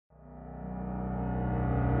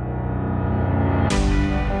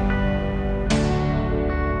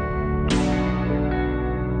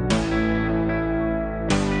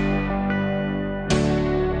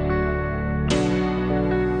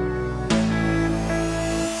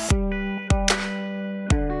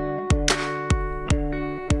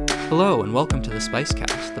Hello and welcome to the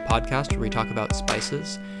Spicecast, the podcast where we talk about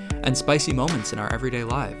spices and spicy moments in our everyday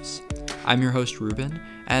lives. I'm your host Ruben,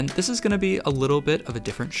 and this is going to be a little bit of a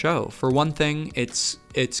different show. For one thing, it's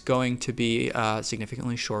going to be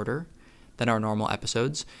significantly shorter than our normal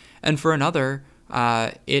episodes, and for another, we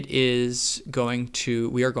are going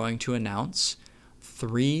to announce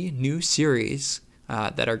 3 new series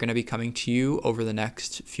that are going to be coming to you over the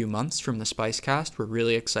next few months from the Spicecast. We're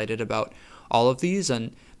really excited about all of these,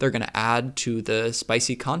 and they're going to add to the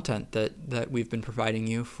spicy content that we've been providing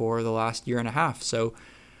you for the last year and a half. So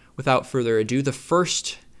without further ado, the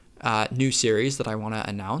first new series that I want to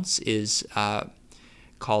announce is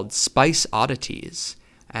called Spice Oddities,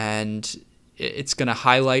 and it's going to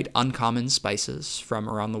highlight uncommon spices from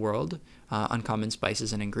around the world, uncommon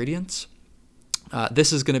spices and ingredients.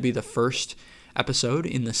 This is going to be the first episode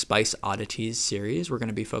in the Spice Oddities series. We're going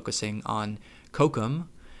to be focusing on Kokum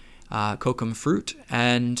fruit,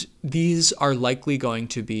 and these are likely going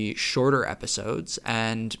to be shorter episodes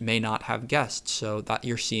and may not have guests, so that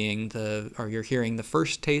you're hearing the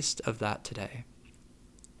first taste of that today.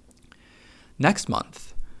 Next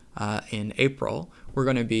month, in April, we're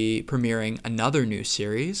going to be premiering another new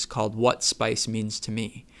series called What Spice Means to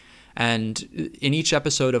Me. And in each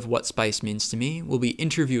episode of What Spice Means to Me, we'll be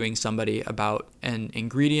interviewing somebody about an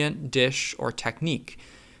ingredient, dish, or technique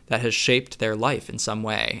that has shaped their life in some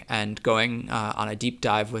way, and going on a deep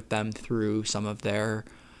dive with them through some of their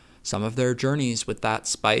journeys with that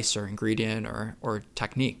spice or ingredient or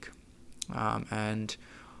technique. And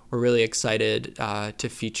we're really excited to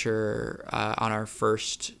feature on our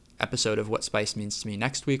first episode of What Spice Means to Me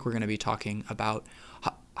next week. We're going to be talking about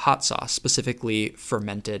hot sauce, specifically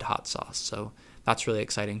fermented hot sauce. So that's really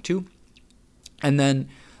exciting too. And then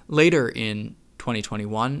later in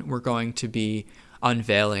 2021, we're going to be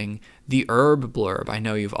unveiling the herb blurb. I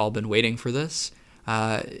know you've all been waiting for this.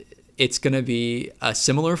 It's going to be a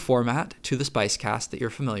similar format to the Spicecast that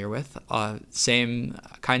you're familiar with, same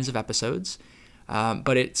kinds of episodes,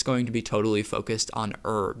 but it's going to be totally focused on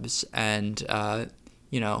herbs. And,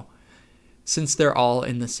 since they're all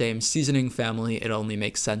in the same seasoning family, it only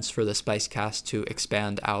makes sense for the Spicecast to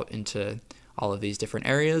expand out into all of these different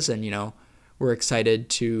areas. And, we're excited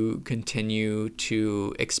to continue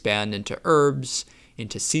to expand into herbs,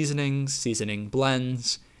 into seasonings, seasoning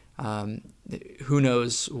blends. Who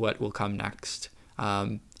knows what will come next?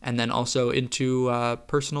 And then also into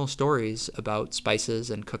personal stories about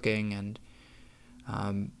spices and cooking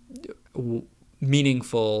and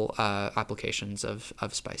meaningful applications of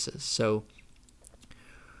spices. So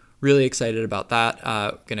really excited about that.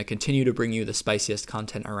 Going to continue to bring you the spiciest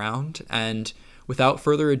content around. And without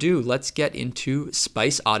further ado, let's get into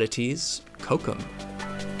Spice Oddities Kokum.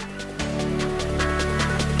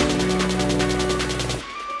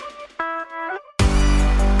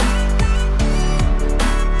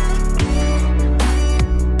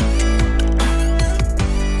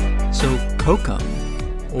 So Kokum,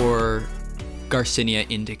 or Garcinia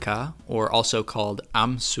indica, or also called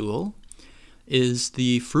amsul, is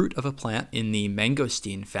the fruit of a plant in the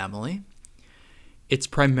mangosteen family. It's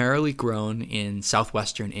primarily grown in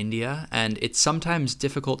southwestern India, and it's sometimes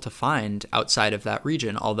difficult to find outside of that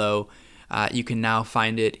region, although you can now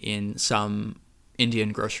find it in some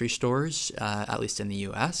Indian grocery stores, at least in the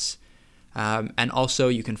US. And also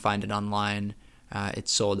you can find it online.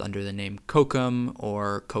 It's sold under the name Kokum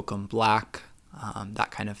or Kokum Black, that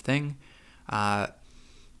kind of thing.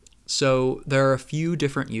 So there are a few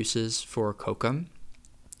different uses for kokum.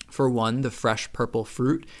 For one, the fresh purple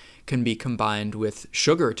fruit can be combined with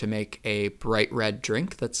sugar to make a bright red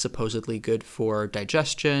drink that's supposedly good for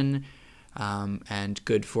digestion and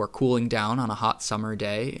good for cooling down on a hot summer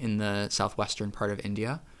day in the southwestern part of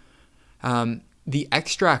India. The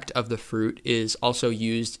extract of the fruit is also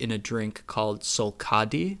used in a drink called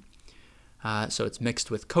solkadi. So it's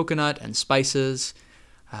mixed with coconut and spices.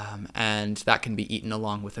 And that can be eaten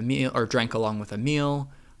along with a meal, or drank along with a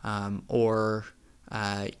meal, or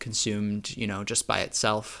consumed, just by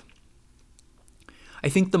itself. I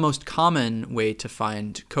think the most common way to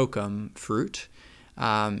find kokum fruit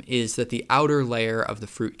is that the outer layer of the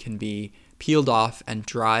fruit can be peeled off and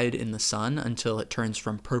dried in the sun until it turns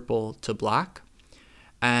from purple to black,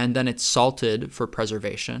 and then it's salted for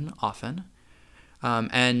preservation often.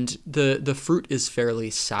 And the fruit is fairly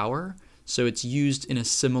sour. So it's used in a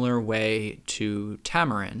similar way to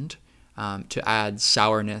tamarind to add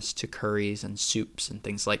sourness to curries and soups and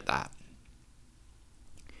things like that.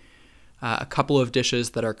 A couple of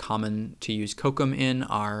dishes that are common to use kokum in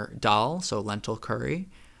are dal, so lentil curry,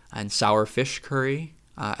 and sour fish curry.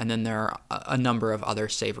 And then there are a number of other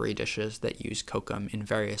savory dishes that use kokum in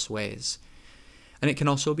various ways. And it can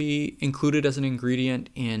also be included as an ingredient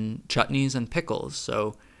in chutneys and pickles.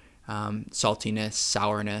 So saltiness,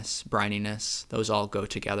 sourness, brininess, those all go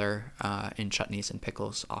together in chutneys and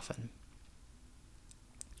pickles often.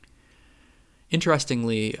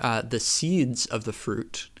 Interestingly, the seeds of the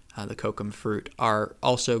fruit, the kokum fruit, are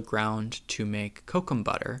also ground to make kokum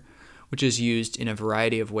butter, which is used in a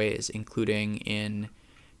variety of ways, including in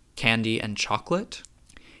candy and chocolate,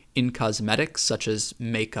 in cosmetics such as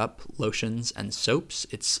makeup, lotions, and soaps.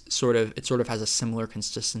 It sort of has a similar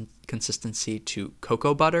consistency to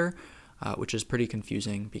cocoa butter, which is pretty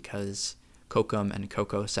confusing because kokum and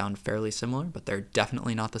cocoa sound fairly similar, but they're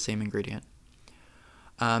definitely not the same ingredient.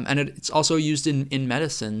 And it's also used in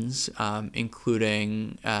medicines,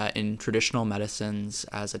 including in traditional medicines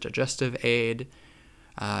as a digestive aid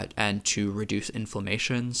and to reduce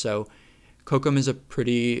inflammation. So kokum is a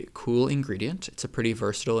pretty cool ingredient. It's a pretty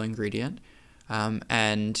versatile ingredient.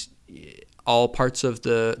 And all parts of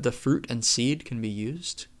the fruit and seed can be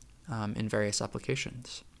used in various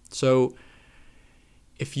applications. So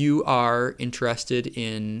if you are interested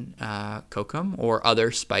in kokum or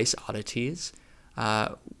other spice oddities,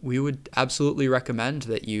 we would absolutely recommend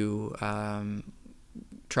that you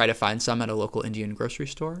try to find some at a local Indian grocery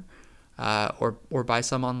store or buy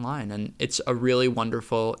some online. And it's a really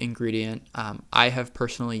wonderful ingredient. I have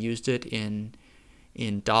personally used it in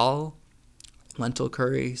dal, lentil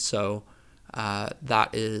curry, so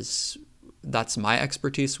that's my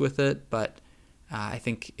expertise with it, but I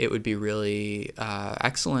think it would be really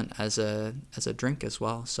excellent as a drink as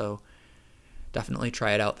well. So definitely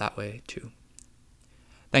try it out that way too.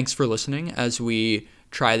 Thanks for listening as we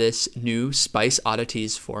try this new Spice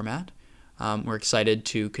Oddities format. We're excited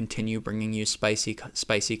to continue bringing you spicy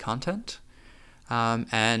content.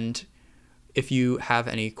 And if you have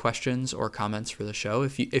any questions or comments for the show,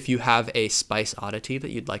 if you have a spice oddity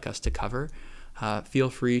that you'd like us to cover, feel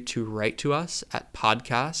free to write to us at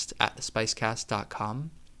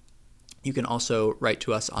podcast@thespicecast.com. You can also write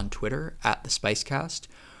to us on Twitter @thespicecast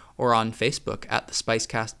or on Facebook @the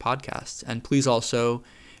Spicecast Podcast. And please also,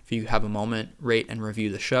 if you have a moment, rate and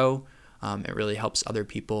review the show. It really helps other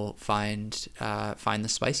people find the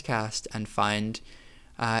Spicecast and find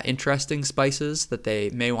interesting spices that they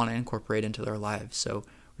may want to incorporate into their lives. So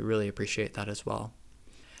we really appreciate that as well.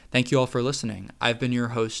 Thank you all for listening. I've been your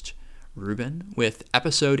host, Ruben, with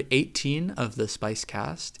episode 18 of the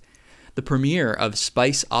Spicecast, the premiere of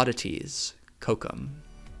Spice Oddities, Kokum.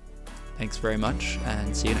 Thanks very much,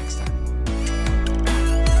 and see you next time.